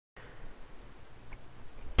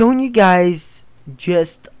Don't you guys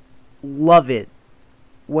just love it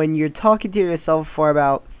when you're talking to yourself for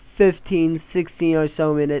about 15, 16 or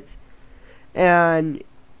so minutes and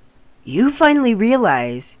you finally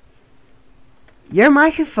realize your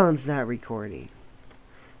microphone's not recording?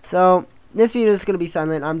 So this video is going to be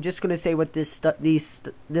silent. I'm just going to say what this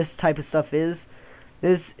type of stuff is.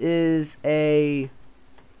 This is a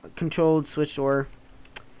controlled switch door.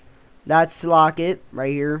 That's to lock it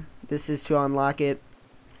right here. This is to unlock it.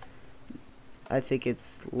 I think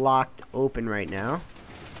it's locked open right now.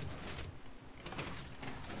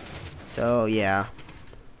 So yeah,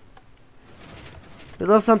 we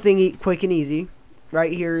love something quick and easy.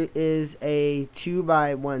 Right here is a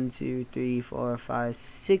 2x1, 2, 3, 4, 5,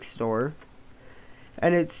 6 door,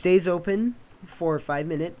 and it stays open for 5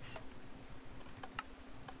 minutes.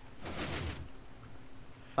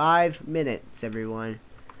 5 minutes, everyone.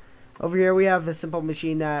 Over here we have a simple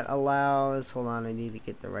machine that allows, hold on, I need to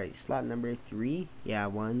get the right slot number, 3. Yeah,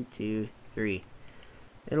 1, 2, 3.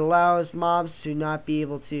 It allows mobs to not be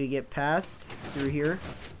able to get past through here.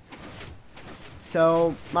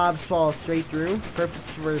 So mobs fall straight through, perfect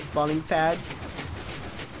for spawning pads.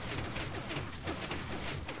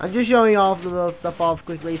 I'm just showing all of the little stuff off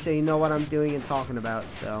quickly so you know what I'm doing and talking about.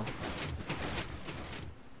 So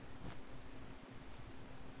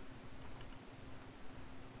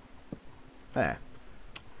yeah.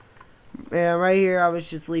 And right here I was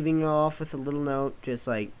just leaving off with a little note, just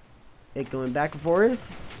like it going back and forth.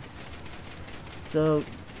 So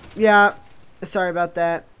yeah, sorry about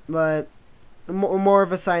that, but more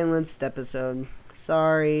of a silenced episode.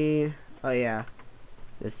 Sorry. Oh yeah,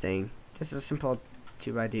 this thing. Just a simple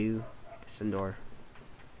 2x2 piston door,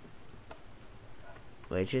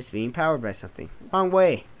 which is being powered by something. Wrong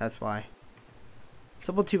way. That's why.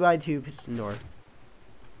 Simple 2x2 piston door.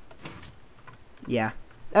 Yeah.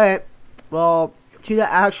 Alright. Well, to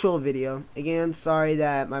the actual video. Again, sorry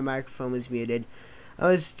that my microphone was muted. I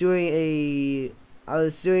was doing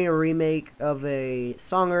a remake of a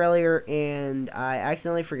song earlier, and I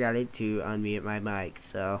accidentally forgot it to unmute my mic.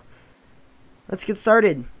 So let's get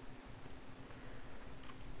started.